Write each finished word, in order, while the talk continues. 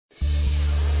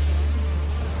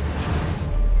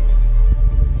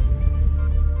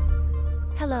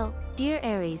Hello, dear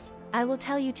Aries, I will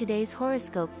tell you today's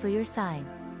horoscope for your sign.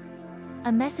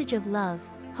 A message of love,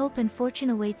 hope and fortune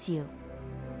awaits you.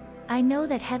 I know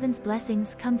that heaven's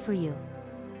blessings come for you.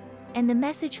 And the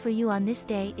message for you on this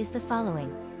day is the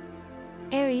following.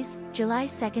 Aries, July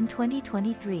 2nd,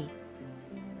 2023.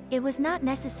 It was not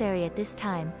necessary at this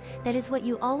time. That is what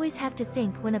you always have to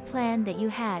think when a plan that you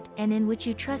had and in which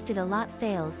you trusted a lot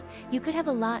fails. You could have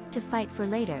a lot to fight for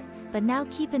later, but now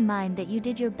keep in mind that you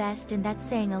did your best, and that's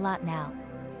saying a lot now.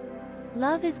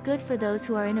 Love is good for those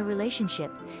who are in a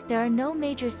relationship. There are no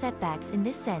major setbacks in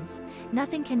this sense.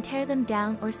 Nothing can tear them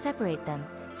down or separate them,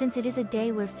 since it is a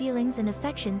day where feelings and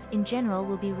affections in general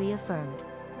will be reaffirmed.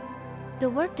 The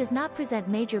work does not present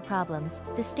major problems.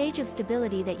 The stage of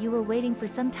stability that you were waiting for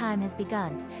some time has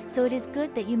begun, so it is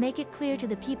good that you make it clear to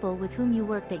the people with whom you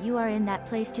work that you are in that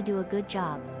place to do a good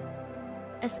job.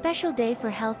 A special day for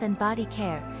health and body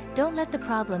care. Don't let the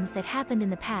problems that happened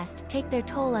in the past take their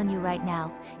toll on you right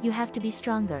now. You have to be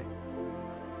stronger.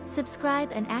 Subscribe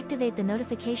and activate the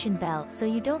notification bell so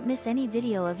you don't miss any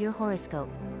video of your horoscope.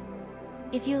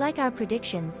 If you like our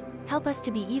predictions, help us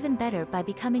to be even better by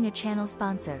becoming a channel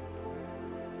sponsor.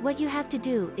 What you have to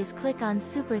do is click on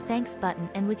Super Thanks button,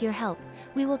 and with your help,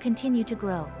 we will continue to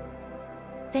grow.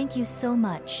 Thank you so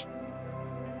much.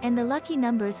 And the lucky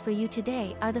numbers for you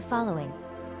today are the following: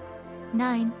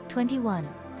 9, 21,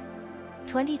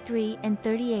 23 and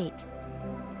 38.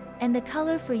 And the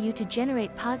color for you to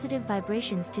generate positive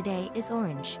vibrations today is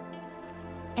orange.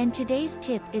 And today's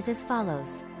tip is as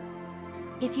follows.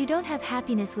 If you don't have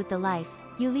happiness with the life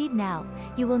you lead now,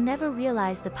 you will never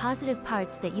realize the positive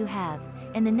parts that you have,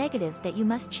 and the negative that you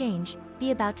must change.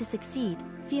 Be about to succeed,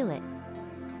 feel it.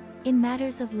 In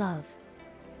matters of love,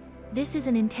 this is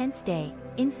an intense day,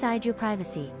 inside your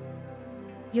privacy.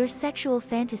 Your sexual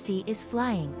fantasy is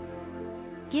flying.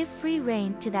 Give free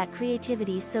rein to that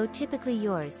creativity so typically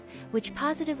yours, which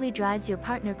positively drives your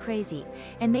partner crazy,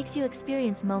 and makes you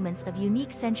experience moments of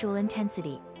unique sensual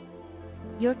intensity.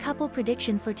 Your couple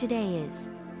prediction for today is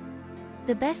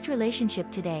the best relationship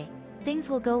today. Things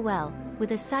will go well,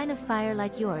 with a sign of fire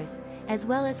like yours, as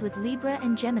well as with Libra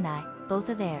and Gemini, both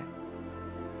of air.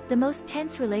 The most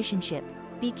tense relationship.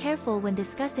 Be careful when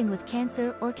discussing with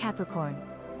Cancer or Capricorn.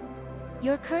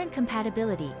 Your current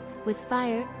compatibility with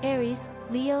fire, Aries,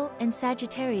 Leo and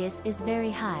Sagittarius is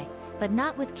very high, but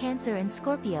not with Cancer and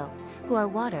Scorpio, who are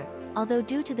water, although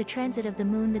due to the transit of the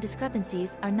moon the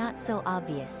discrepancies are not so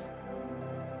obvious.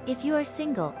 If you are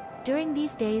single, during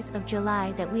these days of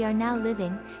July that we are now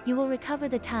living, you will recover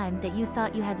the time that you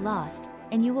thought you had lost,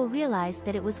 and you will realize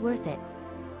that it was worth it.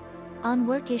 On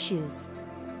work issues,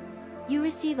 you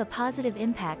receive a positive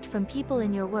impact from people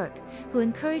in your work, who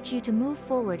encourage you to move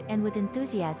forward and with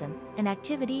enthusiasm, an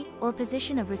activity or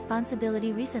position of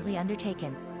responsibility recently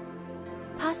undertaken.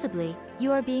 Possibly,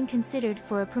 you are being considered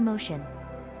for a promotion.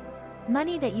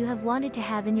 Money that you have wanted to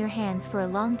have in your hands for a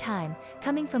long time,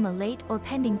 coming from a late or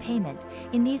pending payment,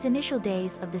 in these initial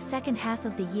days of the second half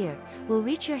of the year, will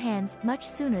reach your hands much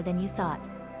sooner than you thought.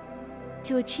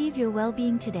 To achieve your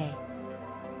well-being today.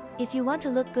 If you want to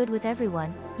look good with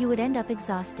everyone, you would end up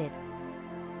exhausted.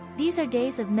 These are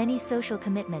days of many social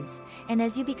commitments, and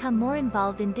as you become more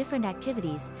involved in different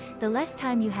activities, the less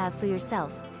time you have for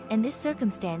yourself, and this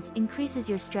circumstance increases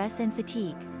your stress and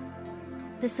fatigue.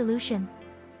 The solution?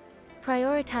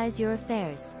 Prioritize your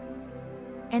affairs.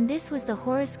 And this was the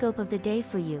horoscope of the day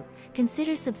for you.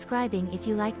 Consider subscribing if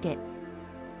you liked it.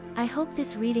 I hope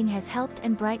this reading has helped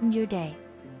and brightened your day.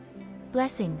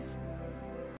 Blessings.